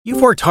You've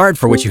worked hard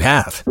for what you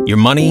have. Your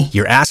money,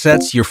 your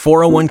assets, your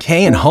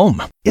 401k, and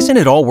home. Isn't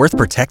it all worth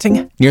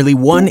protecting? Nearly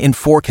 1 in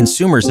 4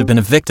 consumers have been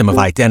a victim of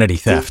identity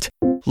theft.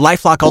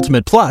 LifeLock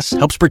Ultimate Plus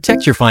helps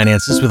protect your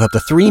finances with up to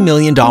 $3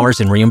 million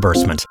in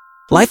reimbursement.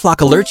 LifeLock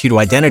alerts you to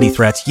identity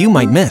threats you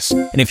might miss.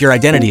 And if your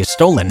identity is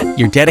stolen,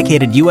 your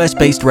dedicated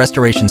U.S.-based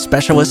restoration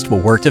specialist will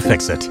work to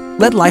fix it.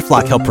 Let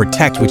LifeLock help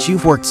protect what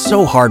you've worked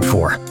so hard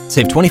for.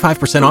 Save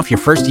 25% off your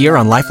first year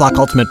on LifeLock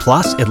Ultimate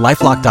Plus at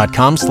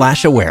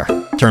LifeLock.com/aware.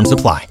 Terms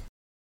apply.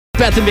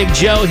 Beth and Big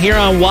Joe here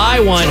on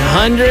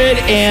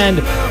Y100.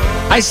 And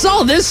I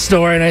saw this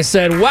story and I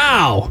said,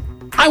 wow,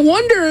 I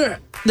wonder...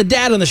 The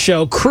dad on the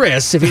show,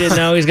 Chris, if you didn't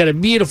know, he's got a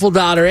beautiful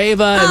daughter,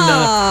 Ava.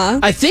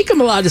 And I think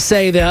I'm allowed to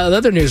say the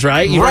other news,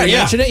 right? You already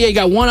mentioned it? Yeah, you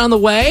got one on the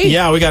way?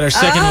 Yeah, we got our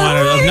second one.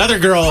 Another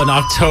girl in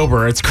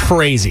October. It's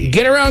crazy.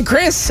 Get around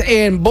Chris,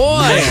 and boy,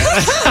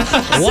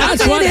 watch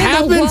what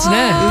happens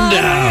next.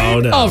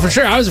 No. Oh, for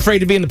sure. I was afraid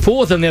to be in the pool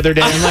with him the other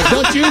day. I'm like,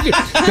 don't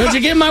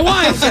you get my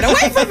wife. Get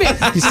away from me.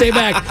 You stay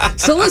back.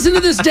 So listen to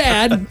this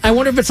dad. I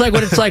wonder if it's like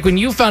what it's like when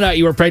you found out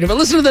you were pregnant. But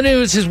listen to the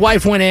news. His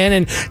wife went in,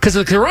 and because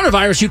of the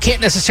coronavirus, you can't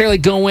necessarily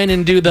go in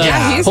and do the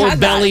whole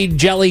belly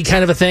jelly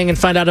kind of a thing and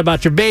find out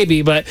about your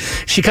baby. But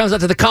she comes out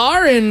to the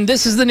car, and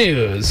this is the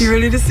news. You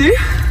ready to see?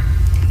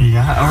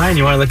 Yeah. All right.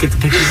 You want to look at the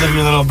pictures of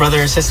your little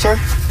brother or sister?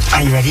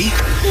 Are you ready?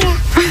 Yeah.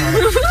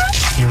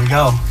 Here we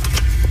go.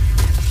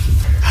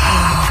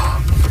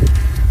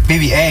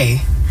 Baby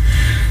A.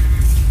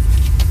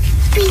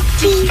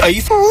 Are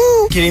you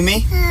kidding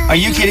me? Are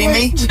you kidding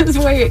me? Just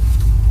wait.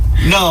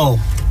 No.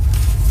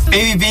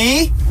 Baby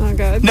B? Oh,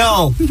 God.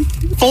 No.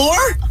 4?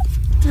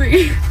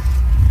 3.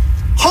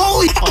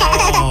 Holy!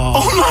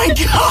 Oh my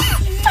God!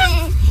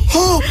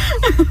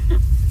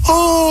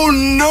 Oh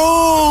no!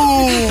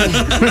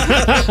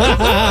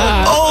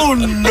 Oh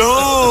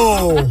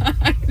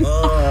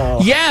no!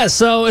 Yeah,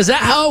 so is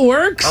that how it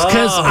works?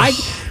 Because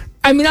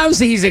I mean,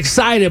 obviously he's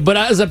excited, but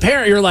as a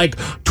parent, you're like,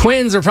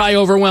 twins are probably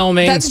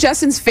overwhelming. That's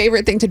Justin's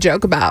favorite thing to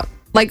joke about.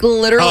 Like,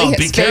 literally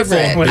his favorite.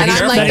 And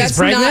I'm like, that's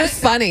not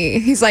funny.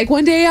 He's like,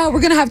 one day we're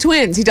going to have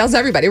twins. He tells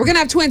everybody, we're going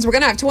to have twins. We're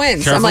going to have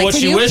twins. Careful, I'm like,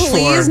 can you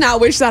please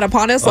not wish that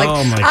upon us? Like,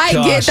 I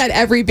get that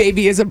every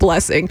baby is a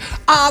blessing.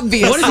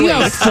 Obviously. What if you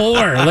have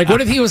 4? Like,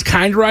 what if he was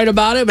kind of right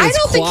about it, but I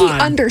don't think he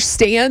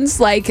understands,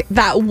 like,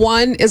 that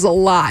one is a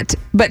lot.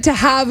 But to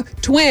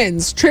have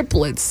twins,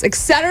 triplets,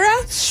 etc.,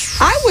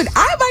 I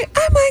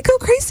might go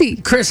crazy.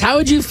 Chris, how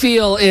would you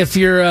feel if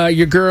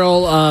your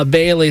girl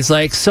Bailey's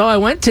like, so I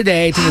went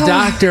today to the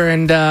doctor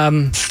and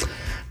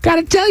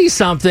gotta tell you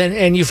something,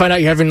 and you find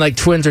out you're having like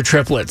twins or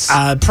triplets?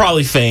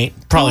 Probably faint.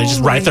 Probably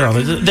just right there on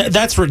the...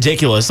 That's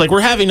ridiculous. Like,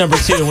 we're having number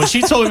 2. When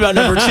she told me about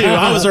number 2,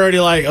 I was already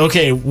like,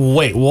 okay,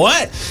 wait,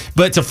 what?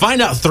 But to find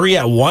out 3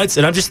 at once,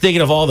 and I'm just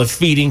thinking of all the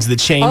feedings, the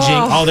changing,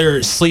 all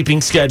their sleeping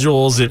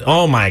schedules, and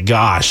oh my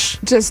gosh.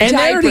 Just and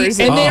diapers.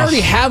 They already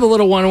have a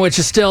little one, which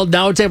is still,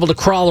 now it's able to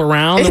crawl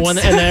around, the one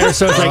in there,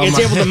 so it's like, it's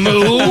able to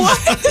move.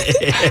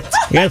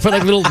 You gotta put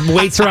like little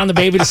weights around the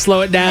baby to slow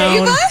it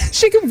down. Ava?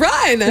 She can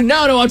run.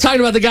 No, I'm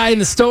talking about the guy in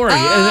the story. And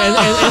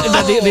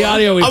the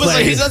audio we I was played.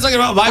 like, he's not talking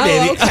about my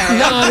baby. Okay.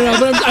 No,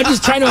 but I'm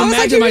just trying to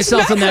imagine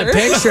myself in that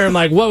picture. I'm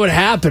like, what would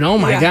happen? Oh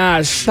my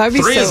gosh. That'd be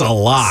 3 is a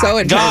lot. So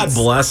intense. God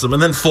bless them. And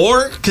then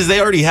 4, because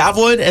they already have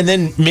one, and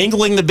then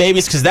mingling the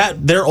babies, because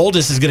their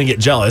oldest is going to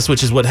get jealous,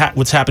 which is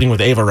what's happening with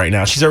Ava right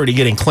now. She's already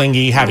getting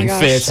clingy, having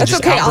fits. That's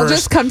okay. I'll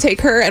just come take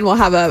her, and we'll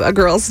have a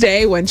girls'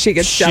 day when she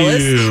gets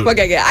jealous. We're going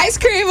to get ice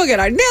cream. We'll get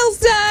our nails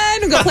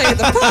done. We'll go play at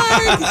the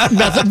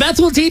park.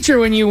 Beth will teach her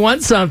when you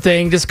want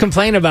something, just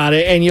complain about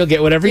it, and you'll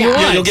get whatever you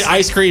want. Yeah, you'll get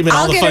ice cream and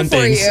all the fun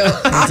things.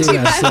 I'll get it for you.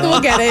 Auntie Beth will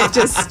get it.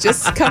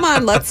 Just come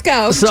on, let's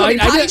go. So She'll be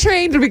potty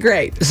trained. It'll be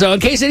great. So in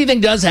case anything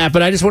does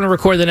happen, I just want to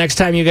record the next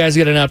time you guys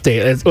get an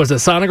update. Was it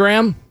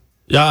sonogram?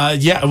 We're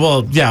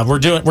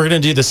going to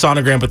do the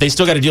sonogram, but they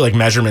still got to do like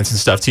measurements and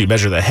stuff too.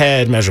 Measure the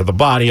head, measure the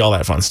body, all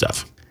that fun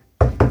stuff.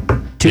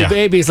 2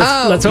 babies.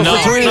 Let's hope for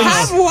twins.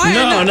 Have one.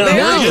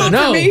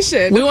 No.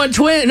 We want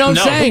twins. No, I'm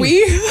saying.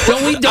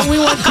 Don't we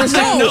want Chris to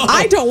have No,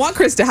 I don't want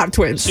Chris to have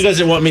twins. She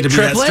doesn't want me to be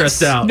that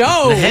stressed out.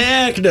 No.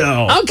 Heck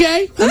no.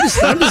 Okay.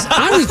 I'm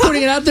just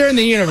putting it out there in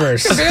the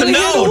universe.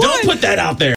 No, don't put that out there.